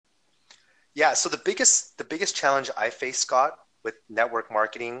Yeah, so the biggest challenge I faced, Scott, with network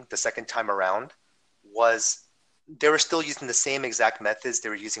marketing the second time around was they were still using the same exact methods they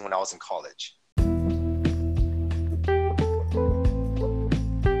were using when I was in college.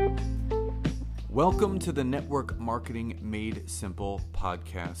 Welcome to the Network Marketing Made Simple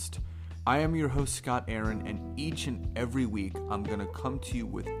podcast. I am your host, Scott Aaron, and each and every week I'm going to come to you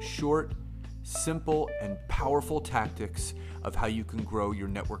with short, simple, and powerful tactics of how you can grow your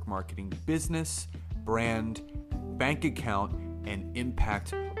network marketing business, brand, bank account, and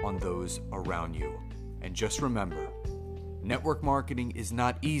impact on those around you. And just remember, network marketing is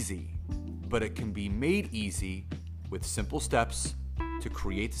not easy, but it can be made easy with simple steps to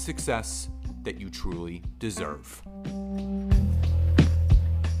create the success that you truly deserve.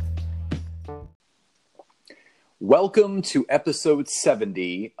 Welcome to episode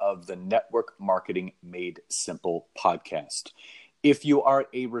 70 of the Network Marketing Made Simple podcast. If you are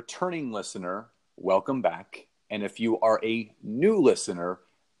a returning listener, welcome back. And if you are a new listener,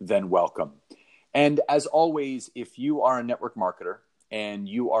 then welcome. And as always, if you are a network marketer and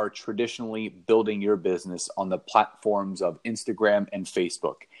you are traditionally building your business on the platforms of Instagram and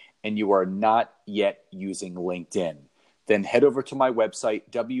Facebook, and you are not yet using LinkedIn, then head over to my website,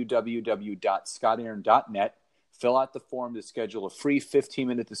 www.scottaaron.net. Fill out the form to schedule a free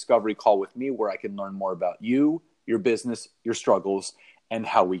 15-minute discovery call with me where I can learn more about you, your business, your struggles, and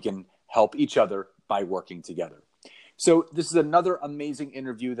how we can help each other by working together. So this is another amazing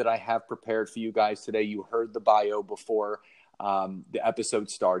interview that I have prepared for you guys today. You heard the bio before the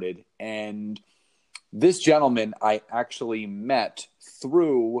episode started. And this gentleman I actually met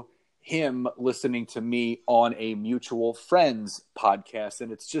through him listening to me on a mutual friends podcast.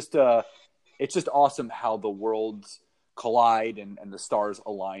 And it's just awesome how the worlds collide and the stars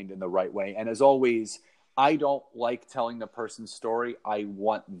aligned in the right way. And as always, I don't like telling the person's story. I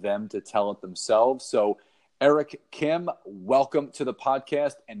want them to tell it themselves. So Eric Kim, welcome to the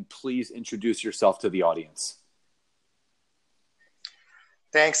podcast, and please introduce yourself to the audience.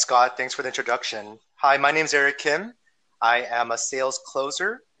 Thanks, Scott. Thanks for the introduction. Hi, my name is Eric Kim. I am a sales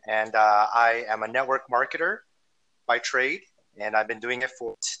closer, and I am a network marketer by trade, and I've been doing it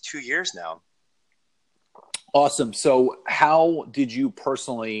for 2 years now. Awesome. So how did you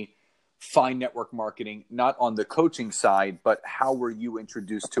personally find network marketing, not on the coaching side, but how were you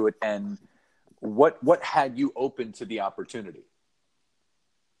introduced to it, and what had you open to the opportunity?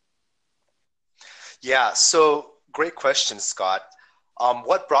 Yeah, so great question, Scott.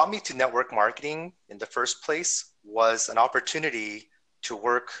 What brought me to network marketing in the first place was an opportunity to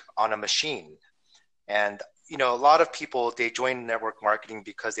work on a machine. And, a lot of people, they join network marketing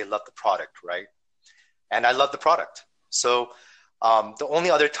because they love the product, right? And I love the product. So the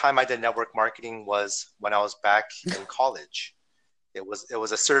only other time I did network marketing was when I was back in college. It was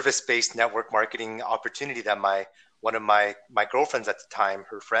a service-based network marketing opportunity that one of my girlfriends at the time,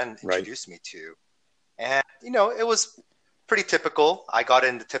 her friend, introduced me to. And, it was pretty typical. I got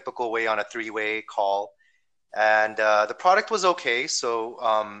in the typical way on a 3-way call, and the product was okay. So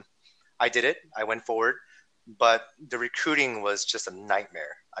I did it. I went forward, but the recruiting was just a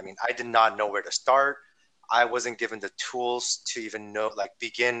nightmare. I mean, I did not know where to start. I wasn't given the tools to even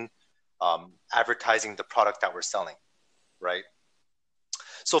begin advertising the product that we're selling, right?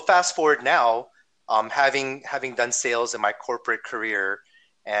 So fast forward now, having done sales in my corporate career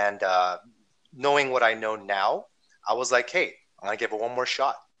and knowing what I know now, I was like, hey, I'm going to give it one more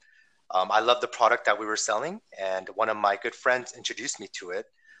shot. I love the product that we were selling, and one of my good friends introduced me to it.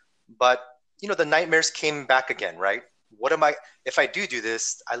 But, the nightmares came back again, right? If I do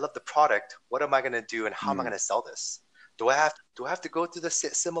this, I love the product. What am I going to do, and how am I going to sell this? Do I have to go through the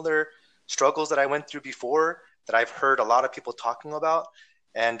similar struggles that I went through before that I've heard a lot of people talking about?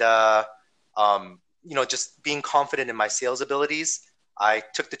 And, just being confident in my sales abilities, I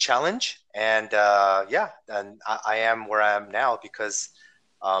took the challenge, and I am where I am now because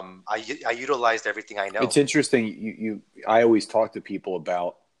I utilized everything I know. It's interesting. I always talk to people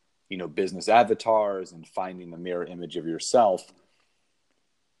about, business avatars and finding the mirror image of yourself.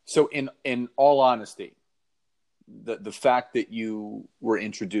 So in all honesty, the fact that you were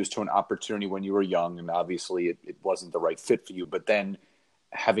introduced to an opportunity when you were young, and obviously it wasn't the right fit for you, but then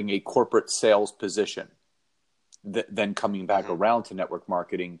having a corporate sales position, then coming back around to network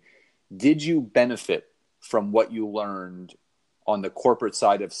marketing, did you benefit from what you learned on the corporate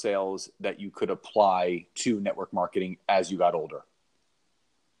side of sales that you could apply to network marketing as you got older?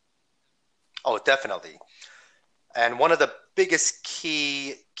 Oh, definitely. And one of the biggest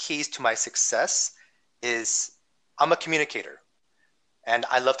keys to my success is I'm a communicator, and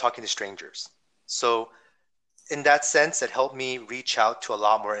I love talking to strangers. So in that sense, it helped me reach out to a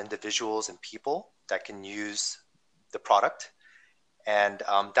lot more individuals and people that can use the product. And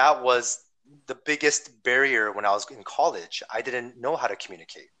that was the biggest barrier when I was in college. I didn't know how to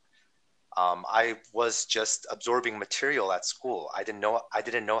communicate. I was just absorbing material at school. I didn't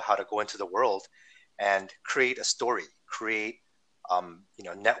know how to go into the world and create a story, create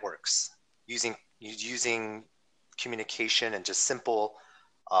networks using communication and just simple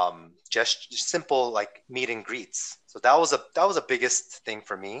like meet and greets. So that was a biggest thing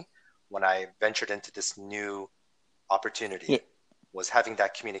for me when I ventured into this new opportunity. Yeah. Was having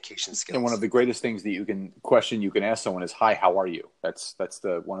that communication skills. And one of the greatest things that you can ask someone is, "Hi, how are you?" That's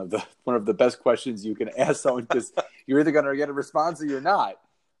one of the best questions you can ask someone, because you're either going to get a response or you're not.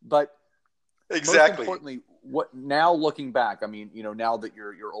 But exactly. most importantly, what now looking back, I mean, now that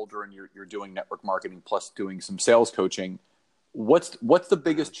you're older and you're doing network marketing plus doing some sales coaching, what's the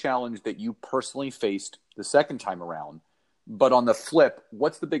biggest challenge that you personally faced the second time around? But on the flip,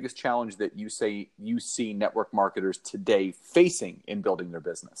 what's the biggest challenge that you see network marketers today facing in building their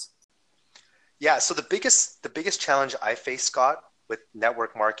business? Yeah, so the biggest challenge I faced, Scott, with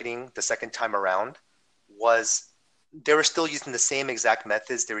network marketing the second time around was they were still using the same exact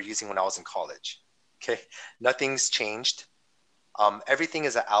methods they were using when I was in college. Okay, nothing's changed. Everything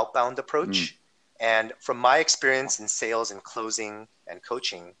is an outbound approach. And from my experience in sales and closing and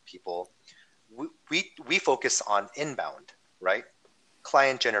coaching people, we focus on inbound, right?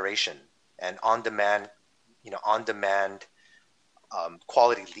 Client generation and on-demand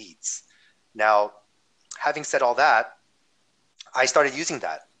quality leads. Now, having said all that, I started using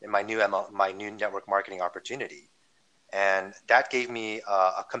that in my new network marketing opportunity, and that gave me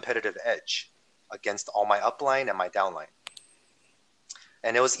a competitive edge against all my upline and my downline.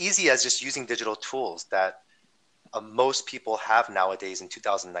 And it was easy as just using digital tools that most people have nowadays in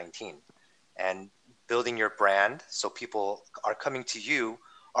 2019. And building your brand so people are coming to you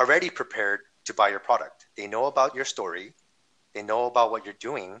already prepared to buy your product. They know about your story, they know about what you're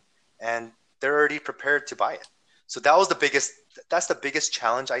doing, and they're already prepared to buy it. So that's the biggest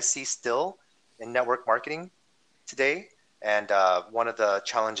challenge I see still in network marketing today, and one of the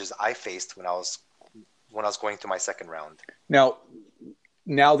challenges I faced when I was going through my second round.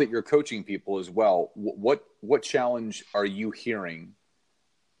 Now that you're coaching people as well, what challenge are you hearing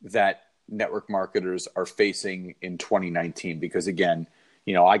that network marketers are facing in 2019? Because again,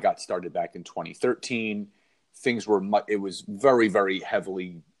 I got started back in 2013. It was very, very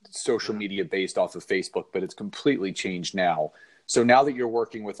heavily social media based off of Facebook, but it's completely changed now. So now that you're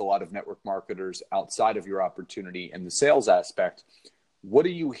working with a lot of network marketers outside of your opportunity and the sales aspect, what are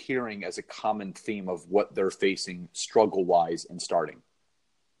you hearing as a common theme of what they're facing struggle wise and starting?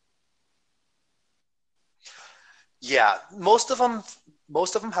 Yeah, most of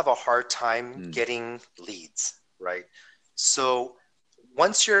them have a hard time getting leads, right? So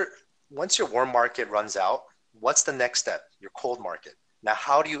once your warm market runs out, what's the next step? Your cold market. Now,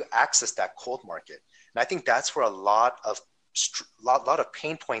 how do you access that cold market? And I think that's where a lot of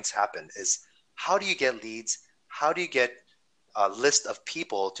pain points happen, is how do you get leads? How do you get a list of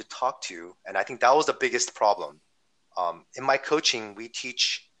people to talk to? And I think that was the biggest problem. In my coaching, we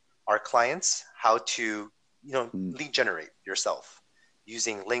teach our clients how to lead generate yourself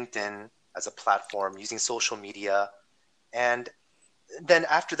using LinkedIn as a platform, using social media. And then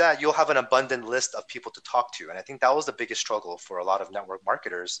after that, you'll have an abundant list of people to talk to. And I think that was the biggest struggle for a lot of network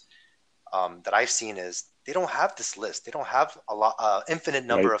marketers that I've seen, is they don't have this list. They don't have infinite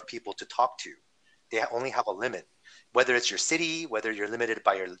number of people to talk to. They only have a limit, whether it's your city, whether you're limited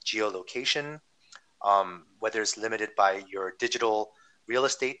by your geolocation, whether it's limited by your digital real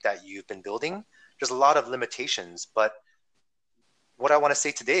estate that you've been building. There's a lot of limitations. But what I want to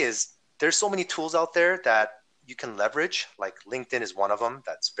say today is there's so many tools out there that you can leverage. Like LinkedIn is one of them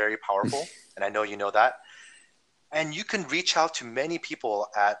that's very powerful. And I know you know that. And you can reach out to many people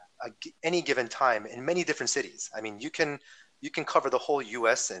at any given time in many different cities. I mean, you can cover the whole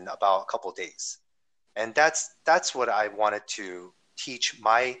US in about a couple of days. And that's what I wanted to teach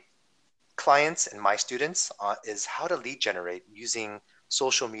my clients and my students is how to lead generate using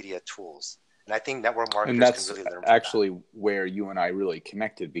social media tools. And I think network marketers can really learn from that. Actually where you and I really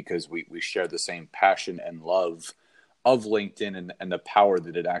connected, because we share the same passion and love of LinkedIn and the power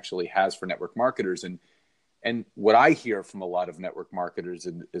that it actually has for network marketers. And what I hear from a lot of network marketers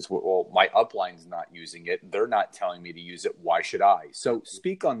is, well, my upline's not using it. They're not telling me to use it. Why should I? So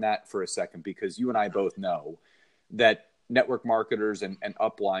speak on that for a second, because you and I both know that network marketers and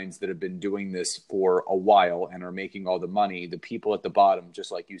uplines that have been doing this for a while and are making all the money, the people at the bottom,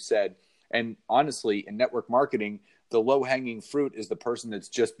 just like you said. And honestly, in network marketing, the low-hanging fruit is the person that's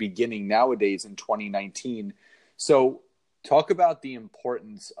just beginning nowadays in 2019. So talk about the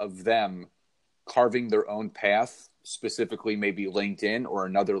importance of them carving their own path, specifically maybe LinkedIn or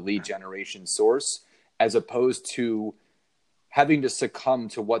another lead generation source, as opposed to having to succumb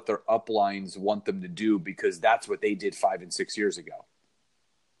to what their uplines want them to do because that's what they did 5 and 6 years ago.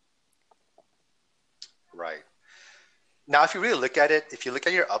 Right. Now, if you really look at it, if you look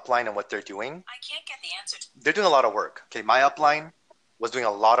at your upline and what they're doing, I can't get the answers. They're doing a lot of work. Okay, my upline was doing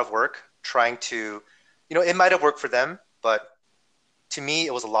a lot of work trying to, it might have worked for them, but to me,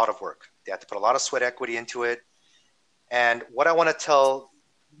 it was a lot of work. They had to put a lot of sweat equity into it. And what I want to tell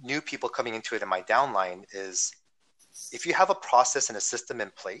new people coming into it in my downline is if you have a process and a system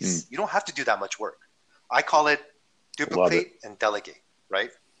in place, you don't have to do that much work. I call it duplicate and delegate,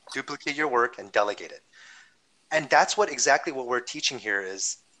 right? Duplicate your work and delegate it. And that's exactly what we're teaching here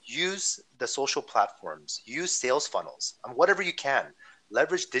is use the social platforms, use sales funnels, whatever you can.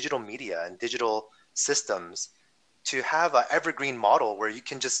 Leverage digital media and digital systems to have an evergreen model where you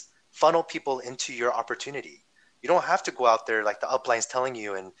can just funnel people into your opportunity. You don't have to go out there like the upline's telling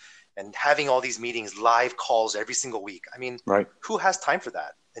you and having all these meetings, live calls every single week. I mean, Who has time for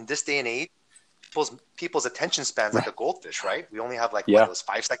that? In this day and age, people's attention spans like a goldfish, right? We only have those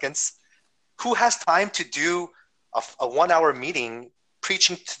 5 seconds. Who has time to do a 1 hour meeting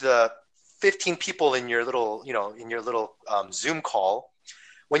preaching to the 15 people in your little, Zoom call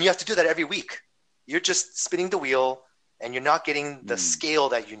when you have to do that every week? You're just spinning the wheel and you're not getting the scale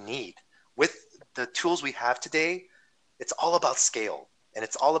that you need. With the tools we have today, it's all about scale. And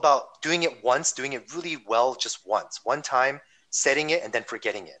it's all about doing it once, doing it really well just once, one time, setting it and then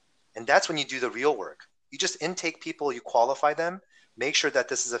forgetting it. And that's when you do the real work. You just intake people, you qualify them, make sure that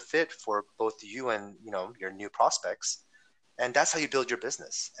this is a fit for both you and your new prospects. And that's how you build your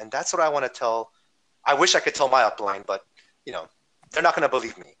business. And that's what I want to tell. I wish I could tell my upline, but they're not going to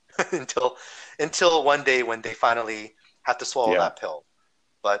believe me until one day when they finally have to swallow that pill.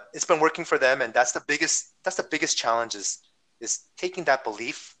 But it's been working for them, and that's the biggest challenge is taking that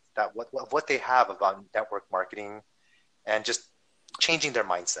belief that what they have about network marketing and just changing their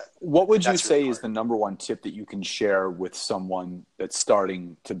mindset. What would you say is the number one tip that you can share with someone that's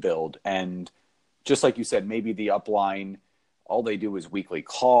starting to build? And just like you said, maybe the upline, all they do is weekly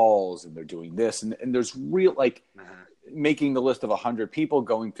calls and they're doing this. And there's real making the list of 100 people,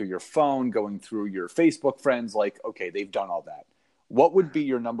 going through your phone, going through your Facebook friends, okay, they've done all that. What would be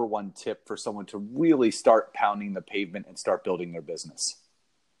your number one tip for someone to really start pounding the pavement and start building their business?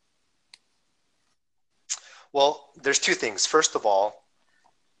 Well, there's two things. First of all,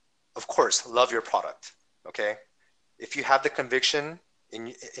 of course, love your product. Okay. If you have the conviction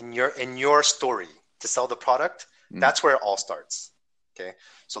in your story to sell the product, that's where it all starts. Okay.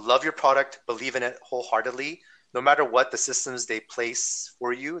 So love your product, believe in it wholeheartedly. No matter what the systems they place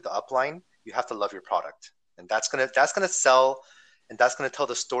for you, the upline, you have to love your product. And that's gonna sell, and that's gonna tell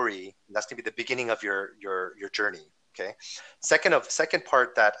the story. And that's gonna be the beginning of your journey. Okay. Second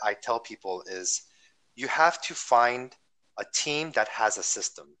part that I tell people is you have to find a team that has a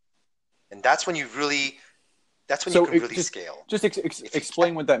system. And that's when you can really scale. Just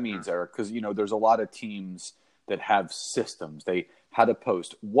explain what that means, Eric, because there's a lot of teams that have systems. They how to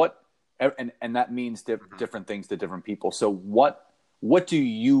post and that means different things to different people. So what do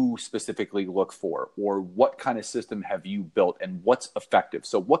you specifically look for, or what kind of system have you built and what's effective?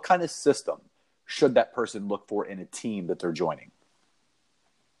 So what kind of system should that person look for in a team that they're joining?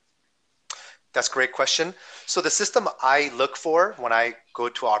 That's a great question. So the system I look for when I go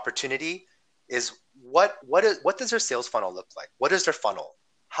to opportunity is what does their sales funnel look like? What is their funnel?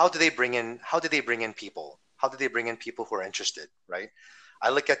 How do they bring in people? How do they bring in people who are interested, right? I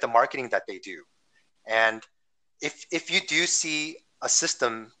look at the marketing that they do. And if you do see a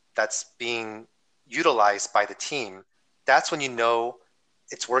system that's being utilized by the team, that's when you know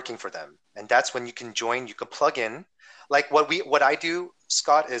it's working for them. And that's when you can join, you can plug in. Like what I do,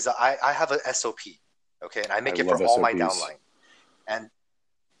 Scott, is I have a SOP, okay? And I make it for all my downline. And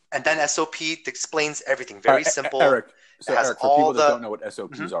then SOP explains everything, very simple. Eric, for people that don't know what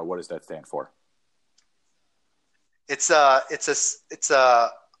SOPs are, what does that stand for? It's a oh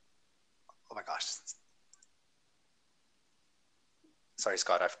my gosh. Sorry,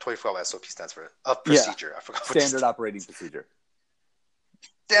 Scott, I totally forgot what SOP stands for. Procedure. I forgot. Standard operating procedure.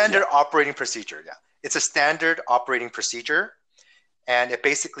 Standard operating procedure, yeah. It's a standard operating procedure, and it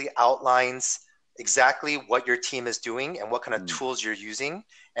basically outlines exactly what your team is doing and what kind of tools you're using.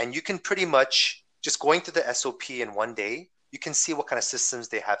 And you can pretty much, just going through the SOP in one day, you can see what kind of systems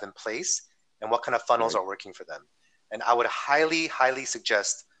they have in place and what kind of funnels are working for them. And I would highly, highly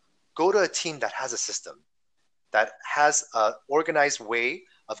suggest go to a team that has a system, that has an organized way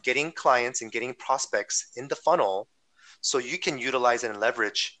of getting clients and getting prospects in the funnel so you can utilize and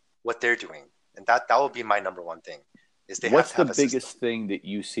leverage what they're doing. And that would be my number one thing, is they have What's to have the a biggest system. thing that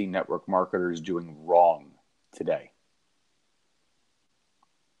you see network marketers doing wrong today?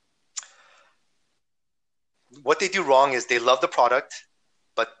 What they do wrong is they love the product,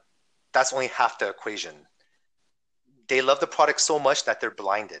 but that's only half the equation. They love the product so much that they're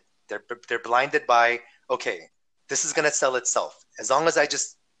blinded. They're blinded by, okay, this is going to sell itself. As long as I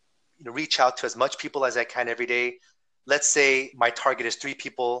just reach out to as much people as I can every day. Let's say my target is 3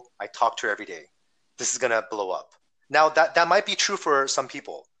 people. I talk to every day. This is going to blow up. Now, that might be true for some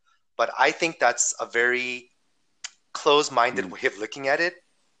people, but I think that's a very closed-minded way of looking at it.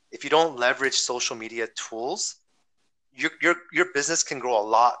 If you don't leverage social media tools, your business can grow a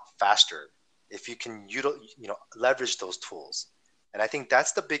lot faster if you can leverage those tools. And I think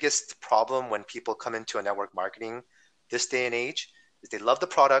that's the biggest problem when people come into a network marketing this day and age, is they love the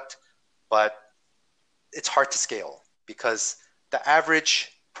product, but it's hard to scale because the average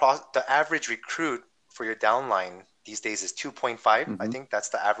recruit for your downline these days is 2.5. I think that's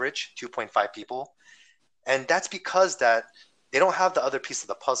the average, 2.5 people. And that's because that they don't have the other piece of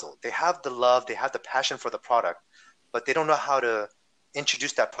the puzzle. They have the love, they have the passion for the product, but they don't know how to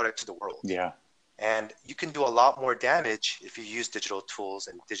introduce that product to the world. Yeah. And you can do a lot more damage if you use digital tools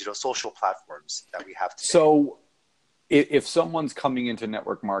and digital social platforms that we have today. So if someone's coming into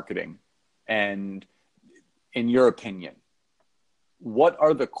network marketing, and in your opinion, what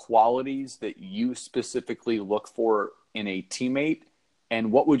are the qualities that you specifically look for in a teammate?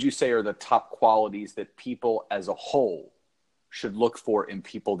 And what would you say are the top qualities that people as a whole should look for in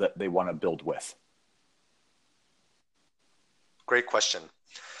people that they want to build with? Great question.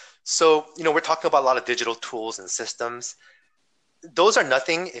 So, we're talking about a lot of digital tools and systems. Those are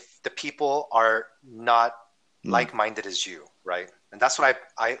nothing if the people are not like-minded as you, right? And that's what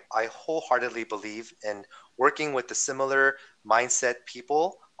I wholeheartedly believe in, working with the similar mindset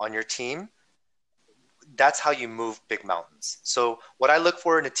people on your team. That's how you move big mountains. So what I look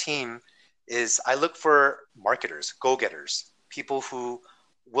for in a team is I look for marketers, go-getters, people who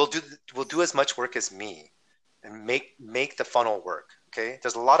will do as much work as me and make the funnel work. Okay,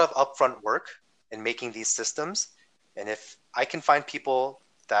 there's a lot of upfront work in making these systems, and if I can find people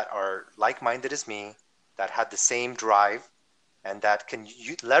that are like-minded as me, that have the same drive, and that can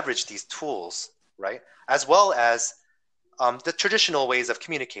leverage these tools, right, as well as the traditional ways of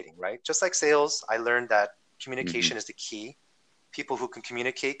communicating, right? Just like sales, I learned that communication is the key. People who can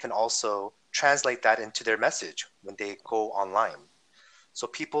communicate can also translate that into their message when they go online. So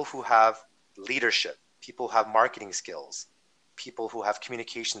people who have leadership, people who have marketing skills, people who have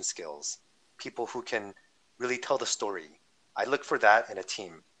communication skills, people who can really tell the story. I look for that in a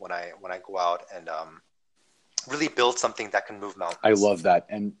team when I go out and really build something that can move mountains. I love that.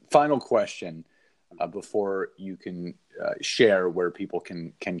 And final question, before you can share where people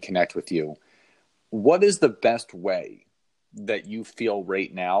can connect with you. What is the best way that you feel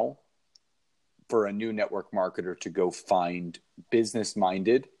right now for a new network marketer to go find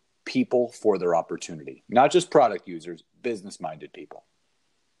business-minded people for their opportunity? Not just product users, business-minded people.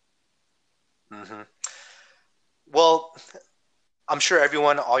 Well, I'm sure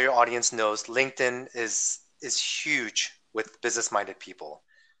everyone, all your audience knows, LinkedIn is huge with business-minded people.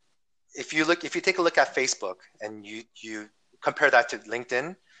 If you take a look at Facebook and you compare that to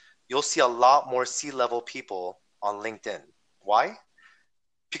LinkedIn, you'll see a lot more C-level people on LinkedIn. Why?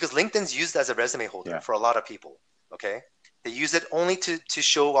 Because LinkedIn's used as a resume holder for a lot of people. Okay, they use it only to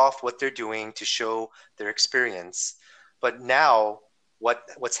show off what they're doing, to show their experience. But now,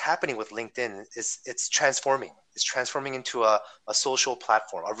 what's happening with LinkedIn is it's transforming. It's transforming into a social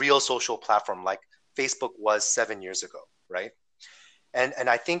platform, a real social platform like Facebook was 7 years ago, right? And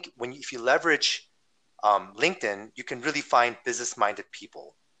I think if you leverage LinkedIn, you can really find business-minded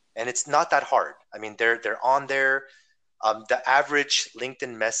people, and it's not that hard. I mean, they're on there. The average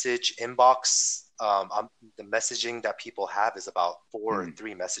LinkedIn message inbox, the messaging that people have is about 4 or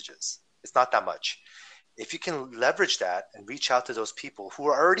 3 messages. It's not that much. If you can leverage that and reach out to those people who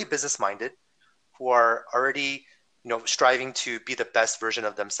are already business-minded, who are already striving to be the best version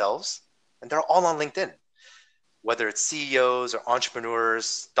of themselves, and they're all on LinkedIn. Whether it's CEOs or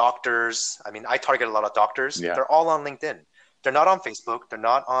entrepreneurs, doctors. I mean, I target a lot of doctors. Yeah. They're all on LinkedIn. They're not on Facebook. They're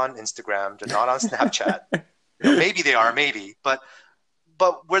not on Instagram. They're not on Snapchat. Maybe they are, maybe. But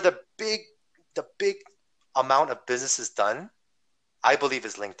where the big amount of business is done, I believe,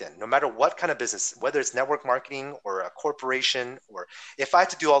 is LinkedIn. No matter what kind of business, whether it's network marketing or a corporation, or if I had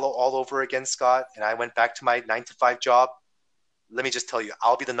to do all over again, Scott, and I went back to my 9-to-5 job, let me just tell you,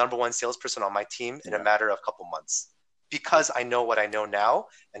 I'll be the number 1 salesperson on my team in a matter of a couple months, because I know what I know now,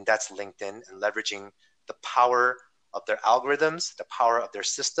 and that's LinkedIn, and leveraging the power of their algorithms, the power of their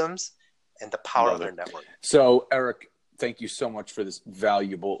systems, and the power of their network. So, Eric, thank you so much for this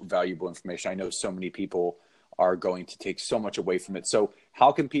valuable information. I know so many people are going to take so much away from it. So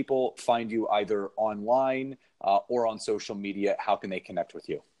how can people find you either online or on social media? How can they connect with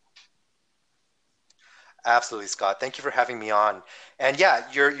you? Absolutely, Scott. Thank you for having me on. And yeah,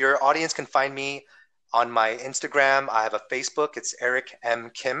 your audience can find me on my Instagram. I have a Facebook. It's Eric M.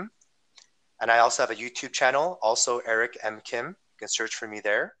 Kim. And I also have a YouTube channel, also Eric M. Kim. You can search for me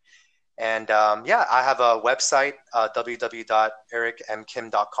there. And yeah, I have a website,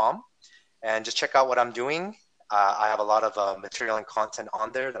 www.ericmkim.com. And just check out what I'm doing. I have a lot of material and content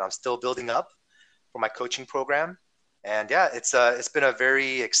on there that I'm still building up for my coaching program. And yeah, it's been a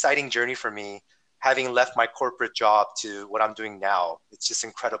very exciting journey for me, having left my corporate job to what I'm doing now. It's just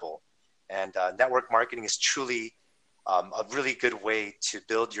incredible. And network marketing is truly a really good way to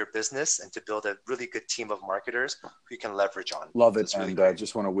build your business and to build a really good team of marketers who you can leverage on. Love it. Really and I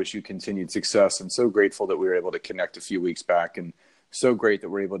just want to wish you continued success. I'm so grateful that we were able to connect a few weeks back, and so great that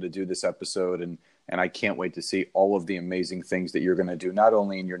we're able to do this episode. And I can't wait to see all of the amazing things that you're going to do, not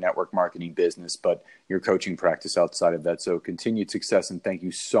only in your network marketing business, but your coaching practice outside of that. So continued success. And thank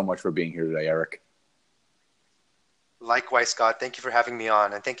you so much for being here today, Eric. Likewise, Scott. Thank you for having me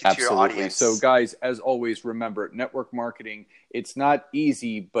on, and thank you to your audience. So guys, as always, remember, network marketing, it's not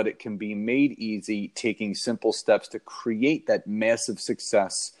easy, but it can be made easy, taking simple steps to create that massive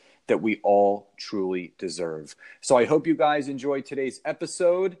success that we all truly deserve. So I hope you guys enjoyed today's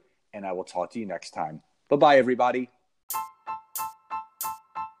episode, and I will talk to you next time. Bye-bye, everybody.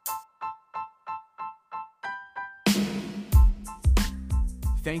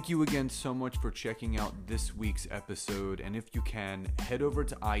 Thank you again so much for checking out this week's episode. And if you can, head over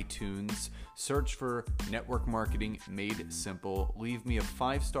to iTunes, search for Network Marketing Made Simple, leave me a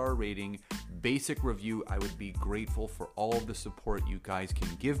 5-star rating, basic review. I would be grateful for all of the support you guys can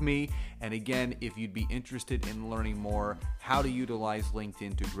give me. And again, if you'd be interested in learning more how to utilize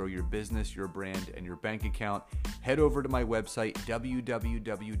LinkedIn to grow your business, your brand, and your bank account, head over to my website,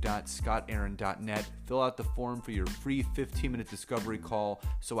 www.scottaaron.net. Fill out the form for your free 15-minute discovery call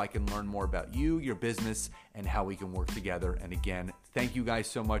so I can learn more about you, your business, and how we can work together. And again, thank you guys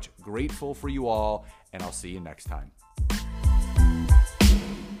so much. Grateful for you all, and I'll see you next time.